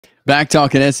Back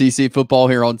talking SEC football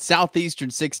here on Southeastern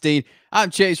 16.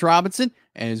 I'm Chase Robinson,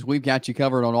 as we've got you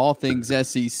covered on all things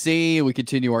SEC. We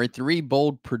continue our three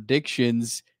bold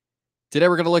predictions. Today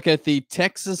we're going to look at the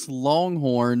Texas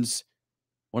Longhorns,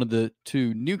 one of the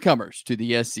two newcomers to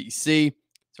the SEC.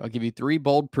 So I'll give you three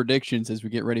bold predictions as we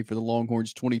get ready for the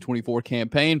Longhorns 2024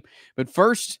 campaign. But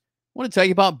first, I want to tell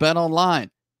you about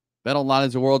BetOnline. BetOnline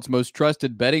is the world's most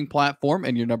trusted betting platform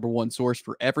and your number one source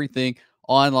for everything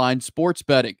online sports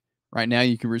betting. Right now,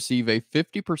 you can receive a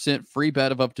 50% free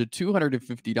bet of up to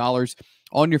 $250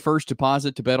 on your first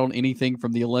deposit to bet on anything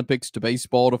from the Olympics to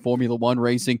baseball to Formula One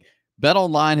racing.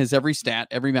 BetOnline has every stat,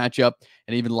 every matchup,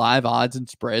 and even live odds and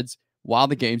spreads while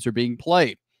the games are being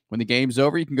played. When the game's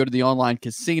over, you can go to the online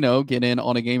casino, get in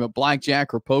on a game of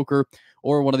blackjack or poker,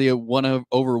 or one of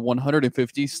over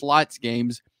 150 slots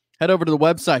games. Head over to the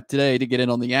website today to get in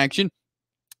on the action.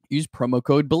 Use promo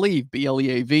code BELIEVE,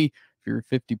 BLEAV, for your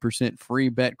 50% free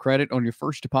bet credit on your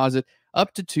first deposit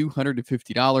up to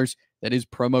 $250. That is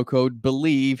promo code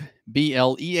BELIEVE,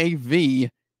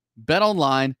 BLEAV. Bet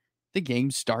online. The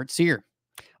game starts here.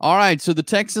 All right, so the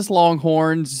Texas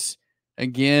Longhorns,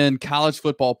 again, college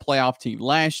football playoff team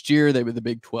last year. They were the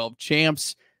Big 12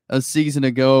 champs a season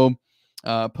ago.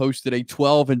 Posted a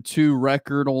 12-2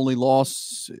 record, only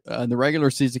loss in the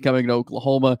regular season coming to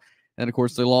Oklahoma. And, of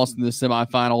course, they lost in the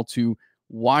semifinal to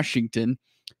Washington.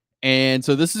 And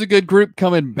so this is a good group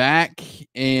coming back.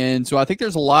 And so I think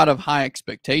there's a lot of high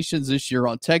expectations this year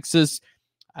on Texas.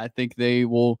 I think they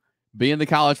will be in the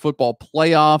college football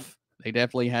playoff. They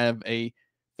definitely have a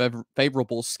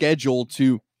favorable schedule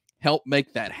to help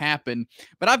make that happen.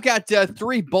 But I've got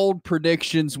three bold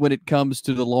predictions when it comes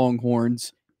to the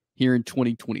Longhorns here in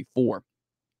 2024.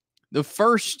 The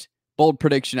first bold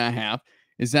prediction I have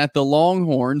is that the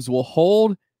Longhorns will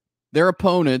hold their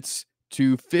opponents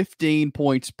to 15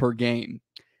 points per game.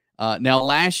 Now,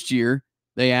 last year,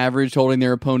 they averaged holding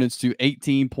their opponents to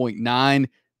 18.9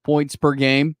 points per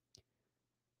game.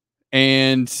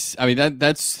 And, I mean,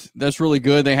 that's really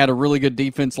good. They had a really good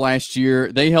defense last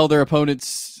year. They held their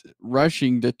opponents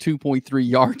rushing to 2.3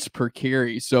 yards per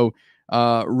carry. So,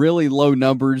 really low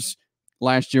numbers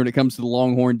last year when it comes to the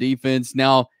Longhorn defense.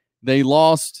 Now, they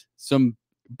lost some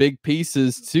big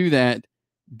pieces to that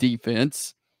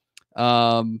defense.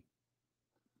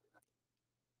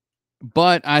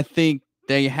 But I think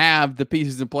they have the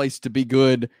pieces in place to be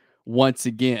good once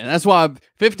again. That's why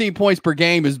 15 points per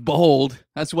game is bold.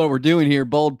 That's what we're doing here,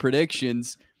 bold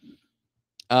predictions.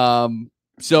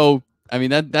 So, I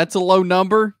mean, that's a low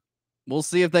number. We'll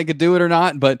see if they could do it or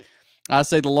not. But I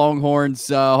say the Longhorns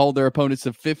hold their opponents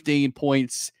to 15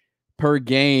 points per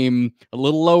game, a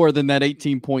little lower than that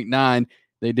 18.9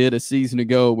 they did a season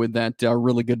ago with that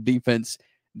really good defense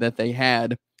that they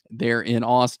had there in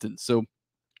Austin. So,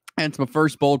 that's my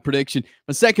first bold prediction.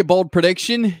 My second bold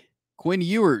prediction, Quinn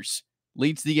Ewers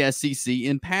leads the SEC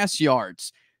in pass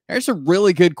yards. There's some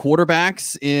really good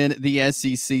quarterbacks in the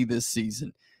SEC this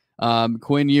season.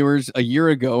 Quinn Ewers a year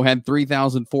ago had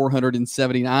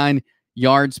 3,479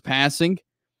 yards passing.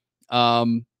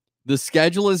 The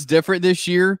schedule is different this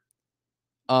year.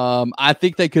 I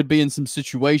think they could be in some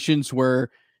situations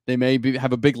where they may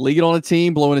have a big lead on a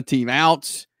team, blowing a team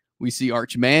out. We see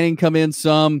Arch Manning come in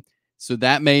some. So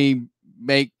that may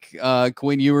make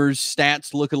Quinn Ewers'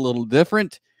 stats look a little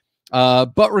different.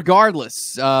 But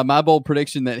regardless, my bold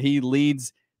prediction that he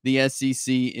leads the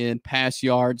SEC in pass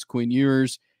yards. Quinn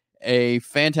Ewers, a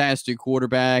fantastic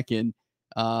quarterback. And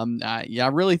I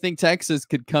really think Texas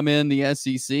could come in the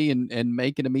SEC and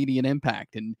make an immediate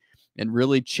impact and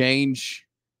really change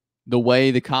the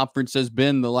way the conference has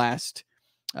been the last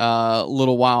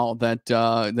little while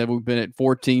that we've been at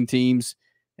 14 teams.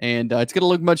 And it's going to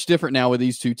look much different now with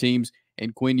these two teams.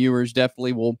 And Quinn Ewers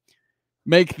definitely will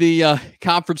make the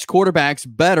conference quarterbacks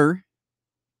better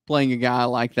playing a guy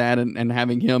like that and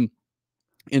having him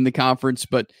in the conference.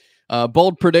 But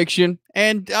bold prediction.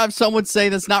 And some would say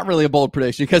that's not really a bold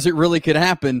prediction because it really could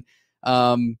happen.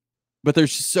 But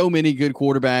there's so many good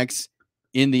quarterbacks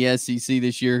in the SEC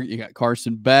this year. You got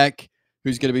Carson Beck,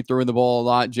 who's going to be throwing the ball a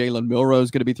lot. Jalen Milroe is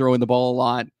going to be throwing the ball a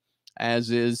lot, as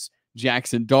is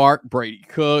Jackson Dart, Brady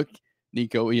Cook,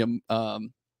 Nico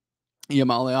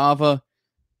Iamaleava.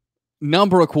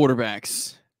 Number of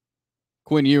quarterbacks.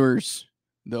 Quinn Ewers,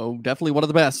 though, definitely one of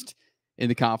the best in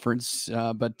the conference.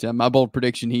 But my bold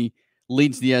prediction, he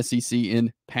leads the SEC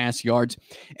in pass yards.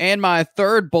 And my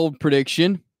third bold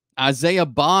prediction, Isaiah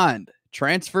Bond,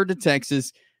 transferred to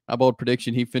Texas. My bold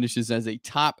prediction, he finishes as a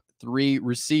top 3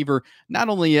 receiver, not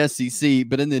only SEC,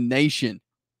 but in the nation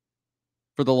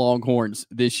for the Longhorns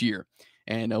this year.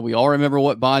 And we all remember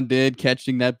what Bond did,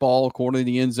 catching that ball corner in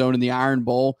the end zone in the Iron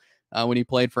Bowl. when he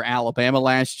played for Alabama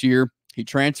last year. He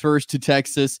transfers to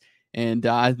Texas, and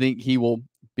I think he will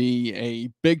be a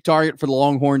big target for the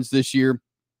Longhorns this year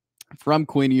from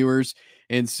Quinn Ewers.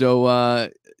 And so,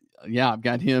 yeah, I've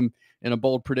got him in a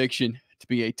bold prediction to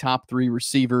be a top 3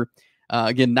 receiver.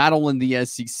 Again, not only in the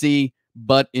SEC,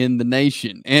 but in the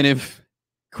nation. And if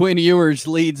Quinn Ewers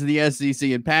leads the SEC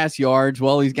in pass yards,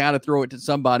 well, he's got to throw it to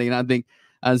somebody. And I think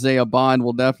Isaiah Bond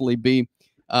will definitely be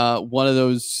one of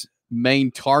those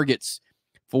main targets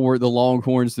for the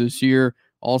Longhorns this year.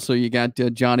 Also, you got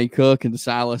Johnny Cook and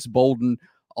Silas Bolden,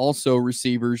 also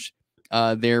receivers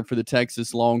there for the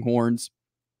Texas Longhorns.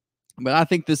 But I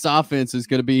think this offense is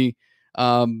going to be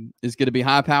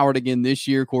high powered again this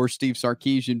year. Of course, Steve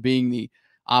Sarkisian being the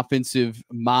offensive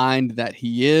mind that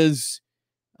he is,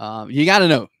 you got to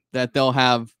know that they'll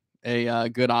have a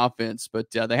good offense.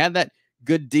 But they had that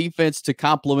good defense to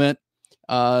complement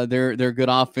their good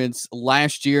offense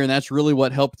last year, and that's really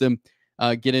what helped them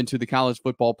get into the college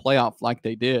football playoff like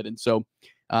they did. And so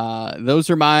those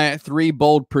are my 3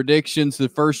 bold predictions. The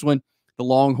first one, the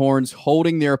Longhorns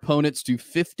holding their opponents to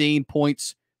 15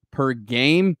 points per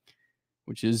game,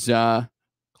 which is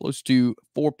close to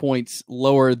 4 points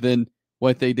lower than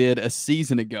what they did a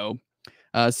season ago.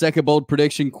 Second bold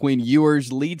prediction, Quinn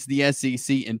Ewers leads the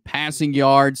SEC in passing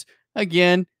yards.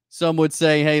 Again, some would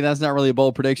say, hey, that's not really a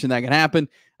bold prediction. That can happen.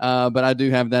 But I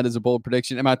do have that as a bold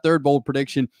prediction. And my third bold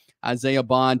prediction, Isaiah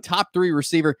Bond, top 3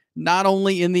 receiver, not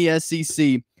only in the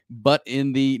SEC, but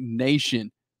in the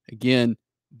nation. Again,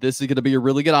 this is going to be a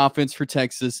really good offense for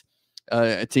Texas,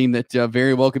 a team that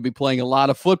very well could be playing a lot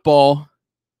of football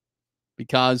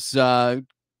because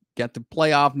got the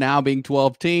playoff now being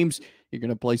 12 teams. You're going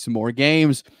to play some more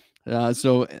games.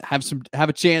 So have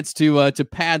a chance to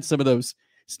pad some of those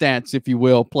stats, if you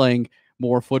will, playing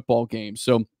more football games.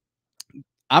 So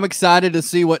I'm excited to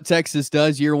see what Texas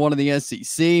does year 1 of the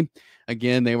SEC.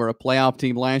 Again, they were a playoff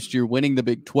team last year, winning the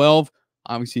Big 12.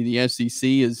 Obviously, the SEC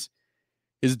is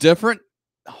different,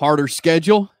 harder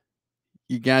schedule.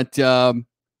 You got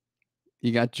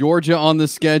Georgia on the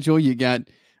schedule. You got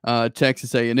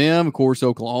Texas A&M. Of course,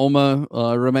 Oklahoma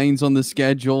remains on the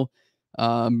schedule.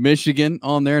 Michigan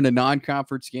on there in a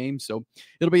non-conference game. So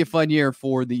it'll be a fun year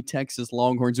for the Texas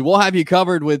Longhorns. And we'll have you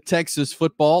covered with Texas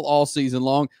football all season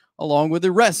long, along with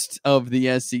the rest of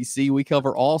the SEC. We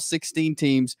cover all 16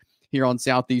 teams here on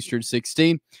Southeastern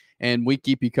 16. And we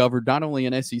keep you covered not only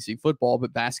in SEC football,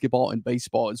 but basketball and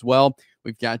baseball as well.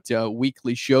 We've got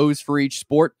weekly shows for each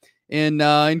sport in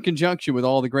conjunction with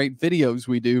all the great videos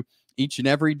we do each and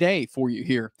every day for you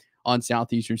here on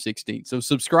Southeastern 16. So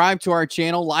subscribe to our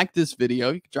channel, like this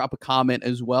video. You can drop a comment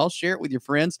as well. Share it with your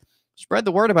friends. Spread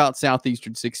the word about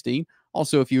Southeastern 16.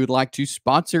 Also, if you would like to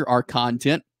sponsor our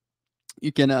content,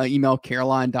 you can email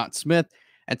caroline.smith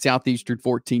at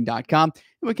southeastern14.com,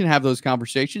 and we can have those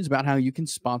conversations about how you can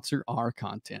sponsor our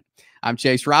content. I'm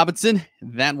Chase Robinson.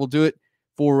 That will do it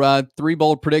for 3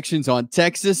 bold predictions on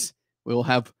Texas. We'll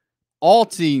have all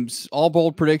teams, all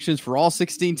bold predictions for all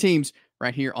 16 teams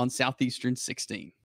right here on Southeastern 16.